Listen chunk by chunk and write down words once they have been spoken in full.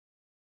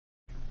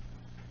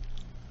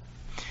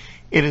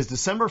It is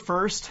December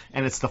 1st,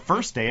 and it's the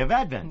first day of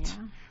Advent.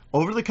 Yeah.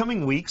 Over the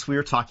coming weeks, we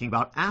are talking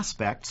about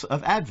aspects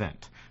of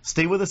Advent.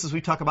 Stay with us as we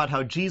talk about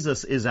how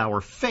Jesus is our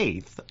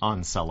faith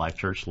on Cell Life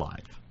Church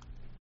Live.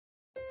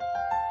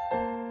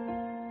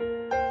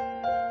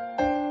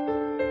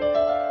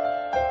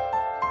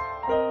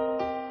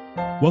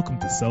 Welcome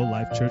to Cell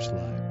Life Church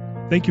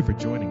Live. Thank you for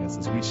joining us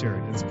as we share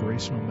an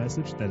inspirational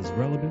message that is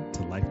relevant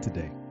to life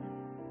today.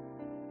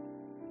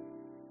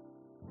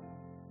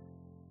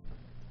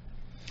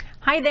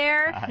 Hi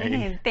there.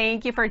 Hi.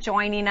 Thank you for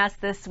joining us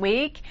this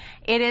week.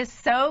 It is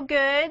so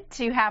good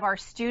to have our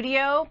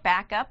studio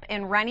back up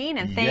and running,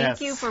 and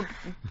thank you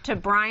to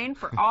Brian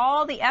for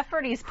all the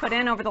effort he's put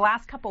in over the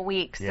last couple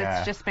weeks. Yeah.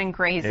 It's just been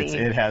crazy.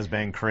 It has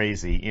been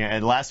crazy. Yeah,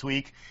 and last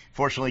week,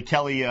 fortunately,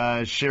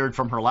 Kelly shared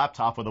from her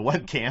laptop with a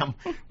webcam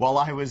while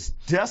I was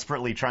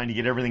desperately trying to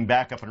get everything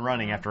back up and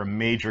running after a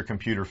major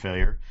computer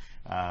failure.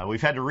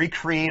 We've had to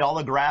recreate all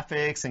the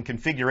graphics and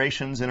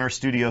configurations in our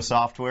studio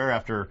software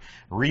after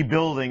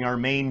rebuilding our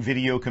main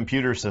video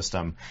computer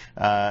system.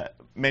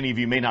 Many of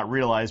you may not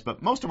realize,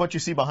 but most of what you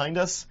see behind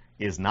us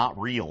is not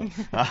real.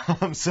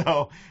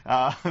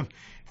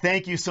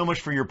 Thank you so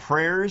much for your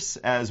prayers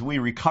as we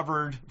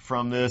recovered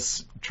from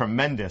this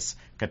tremendous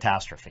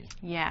catastrophe.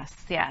 Yes.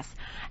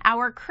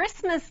 Our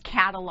Christmas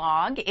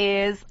catalog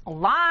is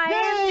live.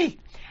 Yay!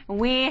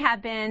 We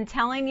have been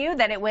telling you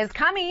that it was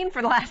coming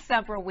for the last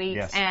several weeks.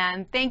 Yes.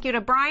 And thank you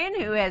to Brian,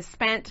 who has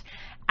spent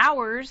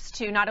hours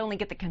to not only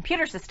get the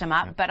computer system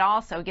up, but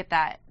also get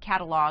that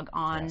catalog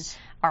on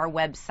our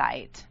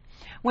website.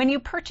 When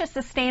you purchase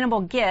sustainable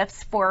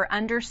gifts for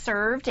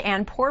underserved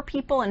and poor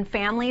people and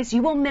families,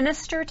 you will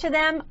minister to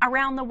them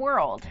around the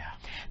world. Yeah.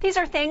 These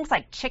are things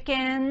like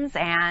chickens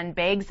and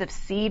bags of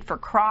seed for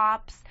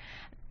crops,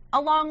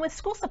 along with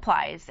school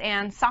supplies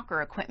and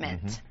soccer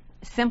equipment. Mm-hmm.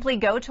 Simply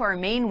go to our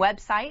main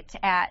website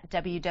at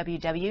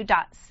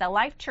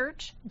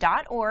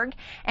www.celllifechurch.org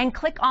and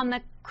click on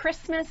the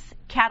Christmas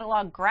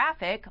catalog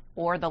graphic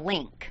or the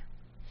link.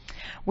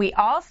 We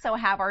also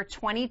have our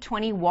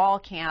 2020 wall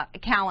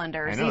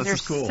calendars. I know, These this are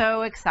is cool.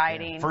 so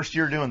exciting. Yeah, first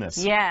year doing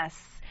this. Yes.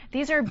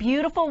 These are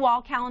beautiful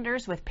wall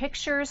calendars with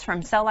pictures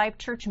from Cell Life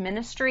Church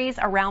ministries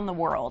around the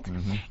world.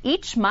 Mm-hmm.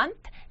 Each month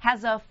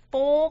has a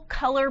full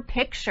color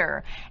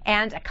picture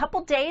and a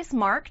couple days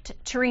marked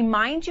to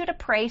remind you to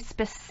pray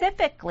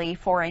specifically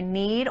for a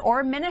need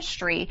or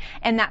ministry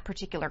in that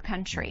particular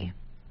country.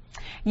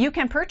 You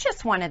can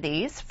purchase one of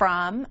these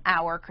from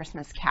our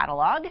Christmas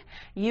catalog.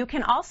 You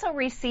can also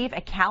receive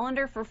a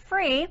calendar for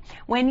free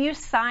when you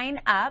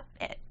sign up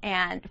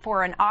and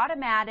for an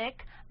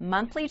automatic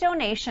monthly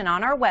donation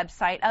on our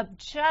website of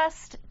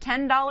just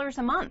 $10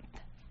 a month.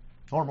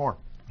 Or more.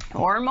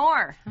 Or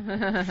more.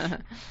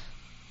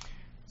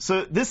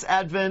 So this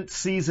Advent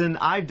season,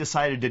 I've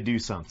decided to do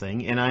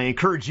something, and I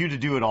encourage you to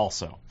do it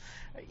also.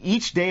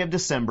 Each day of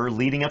December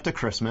leading up to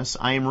Christmas,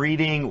 I am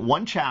reading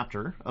one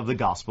chapter of the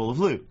Gospel of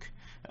Luke.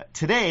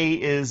 Today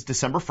is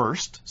December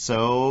 1st,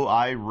 so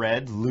I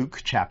read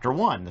Luke chapter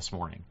 1 this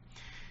morning.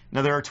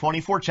 Now there are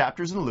 24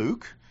 chapters in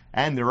Luke,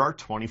 and there are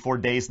 24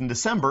 days in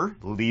December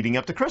leading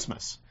up to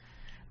Christmas.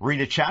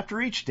 Read a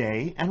chapter each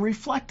day and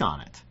reflect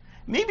on it.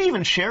 Maybe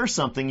even share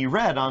something you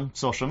read on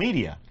social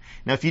media.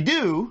 Now if you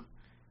do,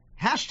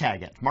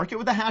 hashtag it. Mark it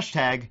with the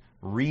hashtag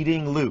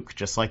Reading Luke,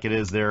 just like it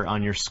is there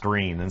on your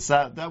screen. And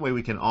so that way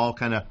we can all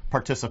kind of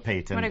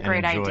participate and What a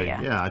great enjoy. idea.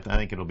 Yeah, I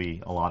think it'll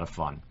be a lot of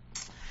fun.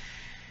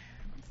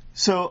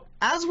 So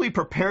as we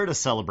prepare to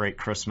celebrate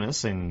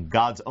Christmas and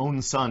God's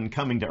own Son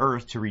coming to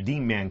earth to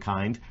redeem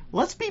mankind,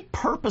 let's be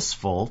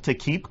purposeful to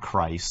keep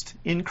Christ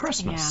in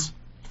Christmas.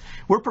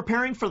 We're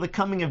preparing for the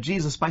coming of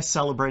Jesus by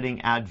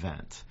celebrating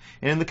Advent.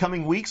 And in the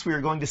coming weeks, we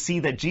are going to see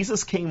that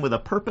Jesus came with a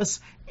purpose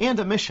and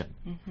a mission.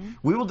 Mm-hmm.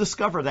 We will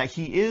discover that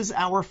He is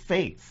our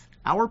faith,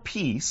 our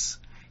peace,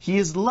 He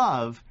is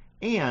love,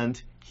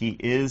 and He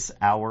is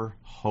our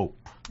hope.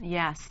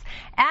 Yes.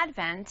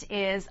 Advent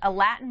is a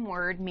Latin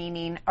word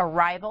meaning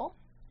arrival,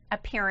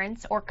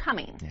 appearance, or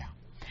coming. Yeah.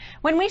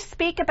 When we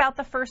speak about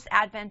the first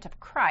advent of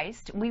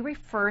Christ, we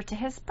refer to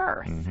His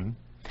birth. Mm-hmm.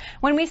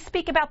 When we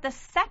speak about the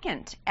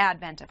second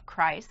advent of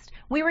Christ,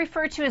 we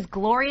refer to His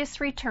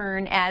glorious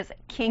return as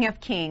King of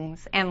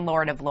Kings and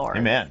Lord of Lords.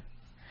 Amen.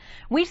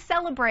 We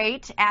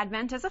celebrate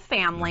Advent as a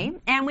family,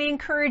 and we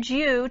encourage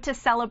you to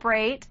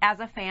celebrate as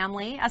a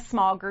family, a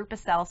small group, a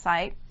cell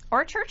site,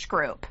 or a church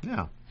group.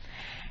 Yeah.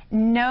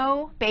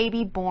 No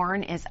baby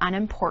born is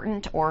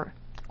unimportant or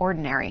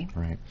ordinary.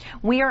 Right.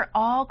 We are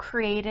all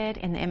created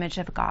in the image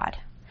of God.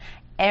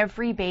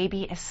 Every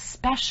baby is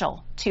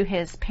special to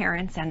his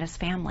parents and his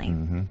family.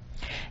 Mm-hmm.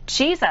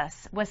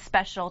 Jesus was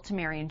special to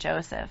Mary and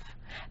Joseph,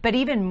 but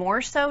even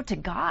more so to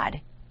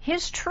God,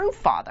 his true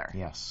Father.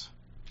 Yes.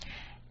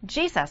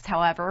 Jesus,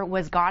 however,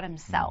 was God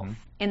Himself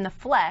in the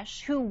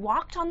flesh who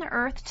walked on the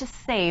earth to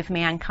save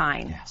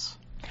mankind. Yes.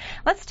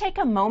 Let's take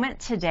a moment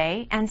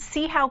today and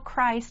see how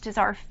Christ is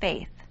our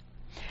faith.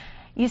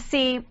 You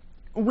see,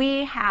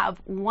 we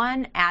have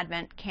one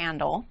Advent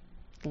candle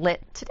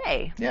lit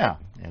today. Yeah.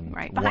 And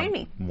right behind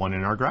me. One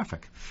in our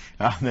graphic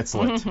that's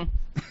lit.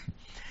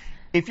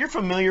 If you're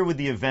familiar with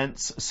the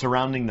events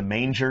surrounding the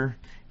manger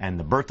and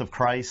the birth of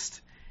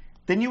Christ,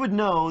 then you would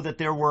know that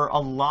there were a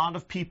lot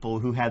of people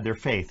who had their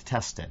faith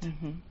tested.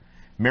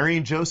 Mary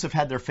and Joseph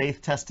had their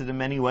faith tested in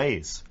many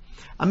ways.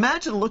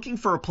 Imagine looking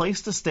for a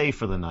place to stay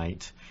for the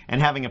night and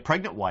having a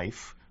pregnant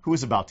wife who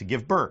was about to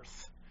give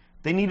birth.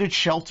 They needed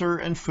shelter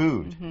and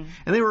food.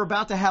 And they were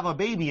about to have a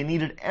baby and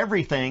needed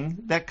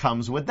everything that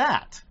comes with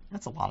that.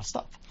 That's a lot of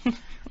stuff.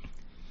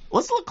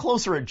 Let's look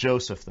closer at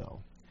Joseph,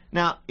 though.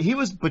 Now, he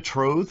was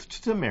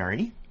betrothed to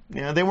Mary.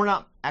 You know, they were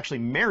not actually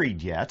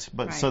married yet,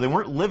 but so they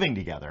weren't living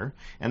together,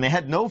 and they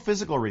had no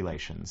physical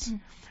relations.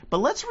 But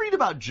let's read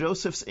about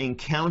Joseph's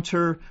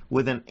encounter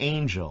with an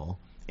angel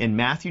in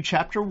Matthew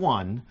chapter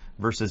 1,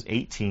 verses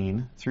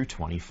 18 through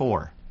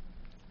 24.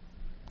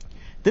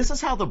 This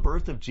is how the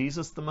birth of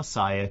Jesus the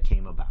Messiah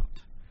came about.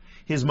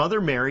 His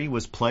mother Mary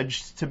was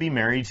pledged to be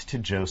married to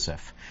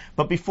Joseph,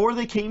 but before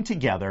they came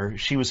together,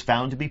 she was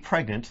found to be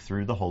pregnant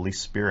through the Holy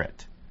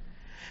Spirit.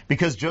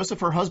 Because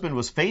Joseph, her husband,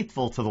 was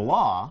faithful to the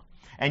law,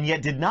 and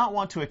yet did not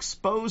want to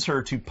expose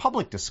her to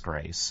public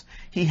disgrace,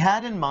 he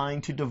had in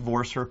mind to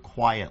divorce her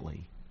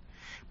quietly.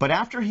 But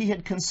after he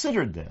had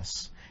considered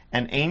this,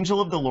 an angel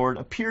of the Lord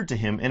appeared to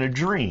him in a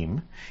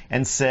dream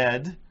and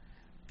said,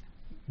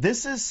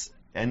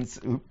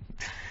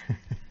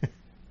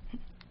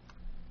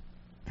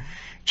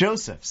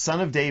 Joseph, son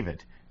of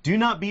David, do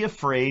not be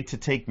afraid to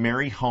take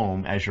Mary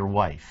home as your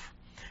wife,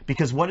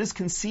 because what is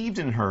conceived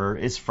in her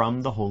is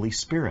from the Holy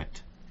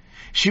Spirit.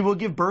 She will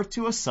give birth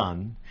to a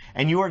son,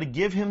 and you are to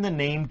give him the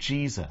name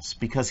Jesus,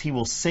 because he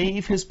will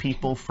save his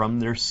people from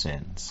their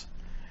sins.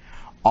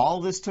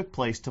 All this took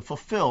place to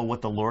fulfill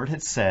what the Lord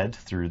had said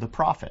through the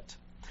prophet.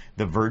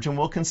 The virgin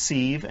will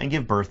conceive and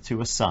give birth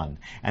to a son,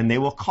 and they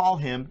will call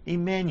him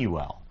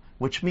Emmanuel,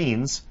 which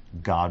means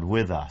God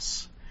with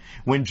us.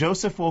 When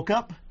Joseph woke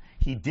up,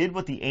 he did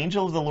what the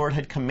angel of the Lord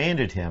had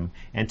commanded him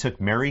and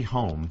took Mary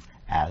home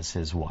as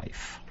his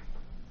wife.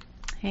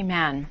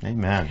 Amen.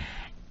 Amen.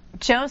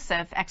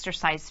 Joseph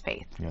exercised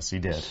faith. Yes, he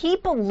did. He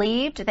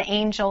believed the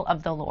angel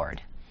of the Lord.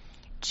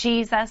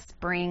 Jesus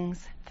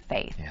brings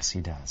faith. Yes,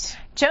 he does.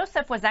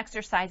 Joseph was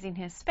exercising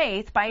his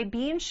faith by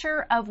being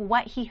sure of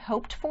what he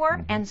hoped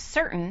for and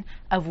certain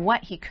of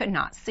what he could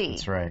not see.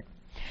 That's right.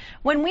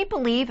 When we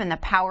believe in the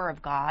power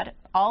of God,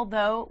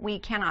 although we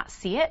cannot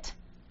see it,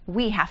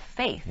 we have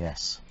faith.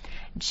 Yes.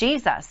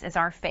 Jesus is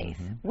our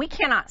faith. We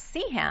cannot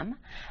see him,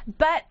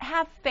 but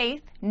have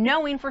faith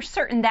knowing for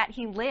certain that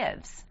he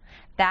lives.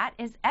 That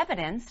is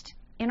evidenced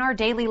in our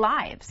daily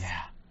lives.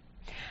 Yeah.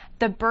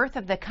 The birth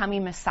of the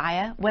coming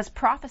Messiah was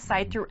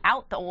prophesied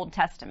throughout the Old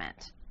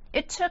Testament.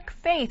 It took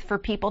faith for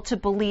people to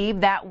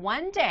believe that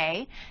one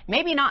day,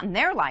 maybe not in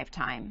their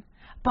lifetime,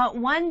 but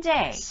one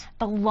day,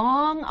 the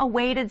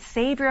long-awaited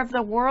Savior of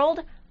the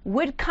world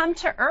would come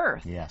to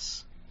earth.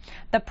 Yes.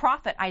 The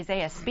prophet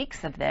Isaiah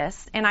speaks of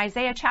this in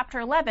Isaiah chapter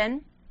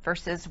 11,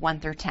 verses 1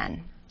 through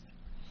 10.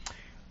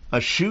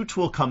 A shoot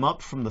will come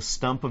up from the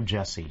stump of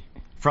Jesse.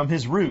 From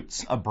his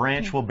roots, a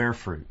branch will bear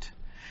fruit.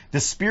 The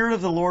Spirit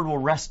of the Lord will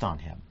rest on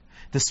him.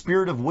 The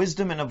Spirit of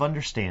wisdom and of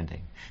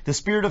understanding. The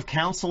Spirit of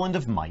counsel and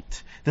of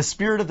might. The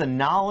Spirit of the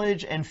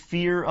knowledge and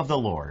fear of the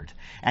Lord.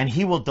 And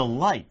he will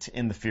delight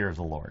in the fear of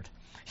the Lord.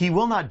 He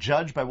will not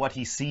judge by what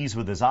he sees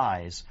with his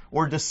eyes,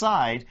 or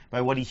decide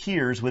by what he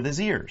hears with his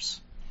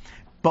ears.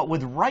 But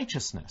with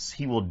righteousness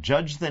he will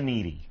judge the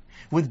needy.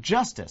 With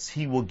justice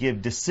he will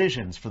give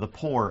decisions for the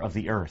poor of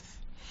the earth.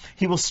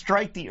 He will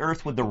strike the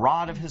earth with the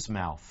rod of his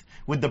mouth.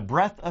 With the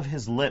breath of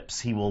his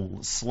lips he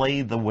will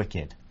slay the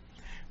wicked.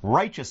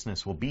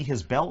 Righteousness will be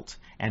his belt,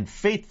 and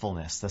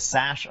faithfulness the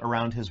sash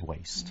around his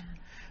waist.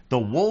 The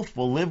wolf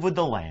will live with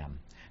the lamb.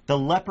 The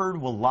leopard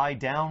will lie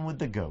down with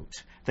the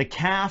goat. The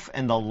calf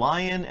and the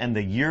lion and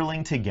the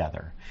yearling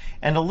together.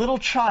 And a little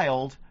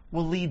child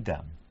will lead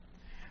them.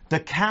 The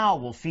cow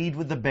will feed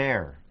with the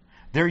bear.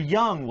 Their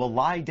young will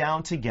lie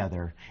down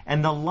together,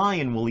 and the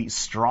lion will eat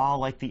straw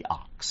like the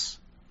ox.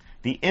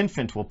 The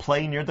infant will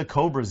play near the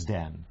cobra's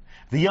den.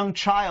 The young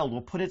child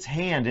will put its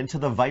hand into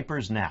the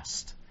viper's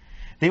nest.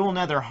 They will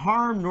neither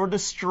harm nor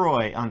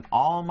destroy on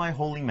all my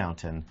holy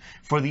mountain,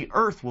 for the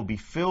earth will be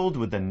filled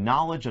with the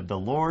knowledge of the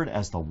Lord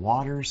as the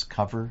waters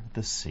cover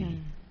the sea.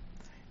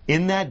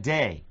 In that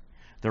day,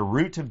 the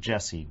root of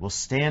Jesse will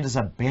stand as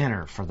a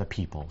banner for the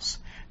peoples.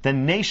 The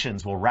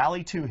nations will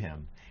rally to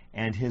him,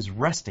 and his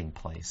resting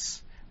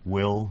place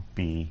will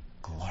be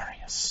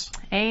glorious.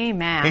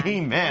 Amen.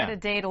 Amen. What a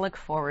day to look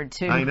forward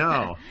to. I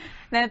know.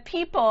 The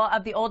people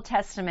of the Old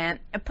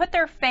Testament put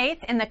their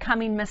faith in the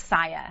coming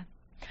Messiah.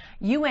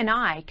 You and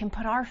I can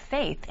put our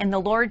faith in the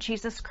Lord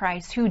Jesus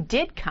Christ, who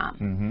did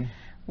come,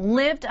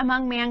 lived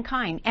among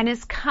mankind, and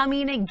is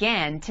coming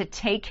again to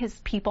take his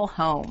people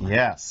home.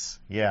 Yes,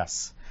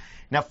 yes.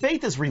 Now,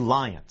 faith is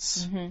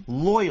reliance,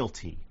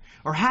 loyalty,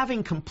 or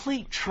having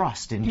complete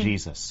trust in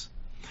Jesus.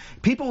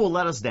 People will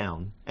let us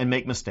down and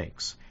make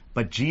mistakes,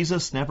 but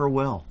Jesus never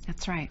will.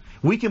 That's right.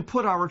 We can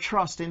put our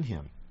trust in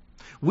him.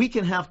 We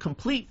can have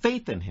complete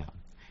faith in him.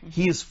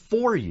 He is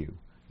for you,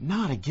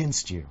 not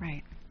against you.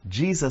 Right.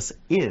 Jesus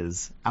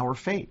is our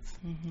faith.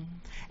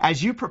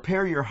 As you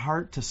prepare your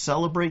heart to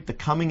celebrate the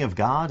coming of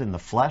God in the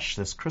flesh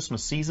this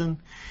Christmas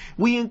season,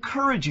 we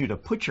encourage you to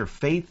put your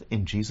faith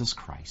in Jesus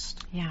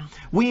Christ. Yeah.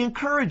 We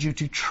encourage you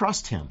to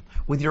trust Him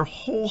with your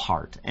whole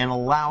heart and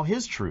allow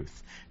His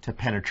truth to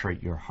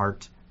penetrate your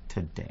heart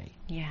today.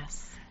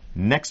 Yes.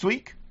 Next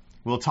week,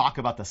 we'll talk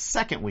about the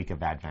second week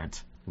of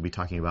Advent. We'll be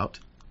talking about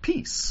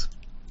peace.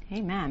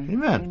 Amen.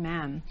 Amen.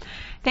 Amen.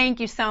 Thank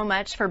you so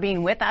much for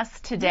being with us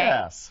today.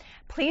 Yes.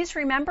 Please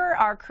remember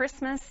our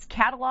Christmas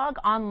catalog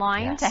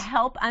online to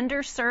help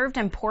underserved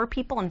and poor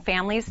people and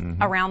families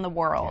around the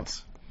world.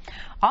 Yes.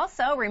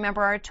 Also,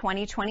 remember our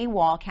 2020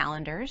 wall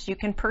calendars. You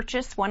can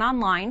purchase one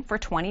online for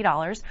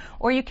 $20,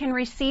 or you can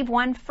receive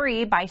one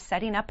free by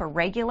setting up a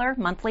regular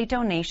monthly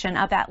donation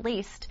of at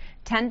least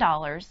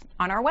 $10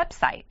 on our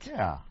website.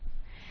 Yeah.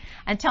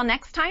 Until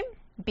next time,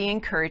 be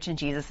encouraged in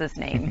Jesus'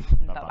 name.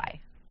 Bye-bye.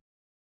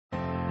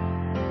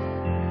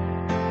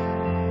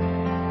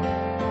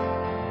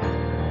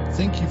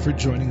 Thank you for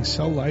joining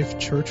Cell Life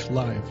Church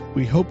Live.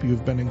 We hope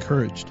you've been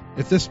encouraged.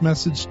 If this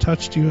message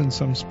touched you in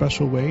some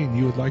special way and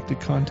you would like to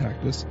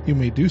contact us, you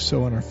may do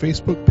so on our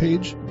Facebook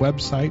page,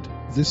 website,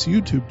 this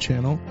YouTube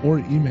channel, or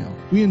email.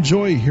 We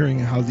enjoy hearing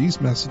how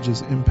these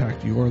messages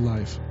impact your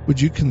life. Would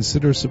you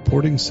consider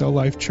supporting Cell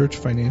Life Church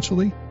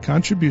financially?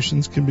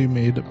 Contributions can be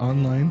made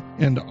online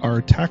and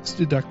are tax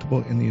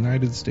deductible in the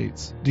United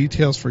States.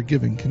 Details for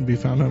giving can be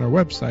found on our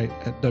website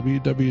at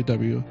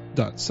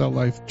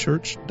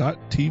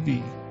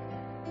www.celllifechurch.tv.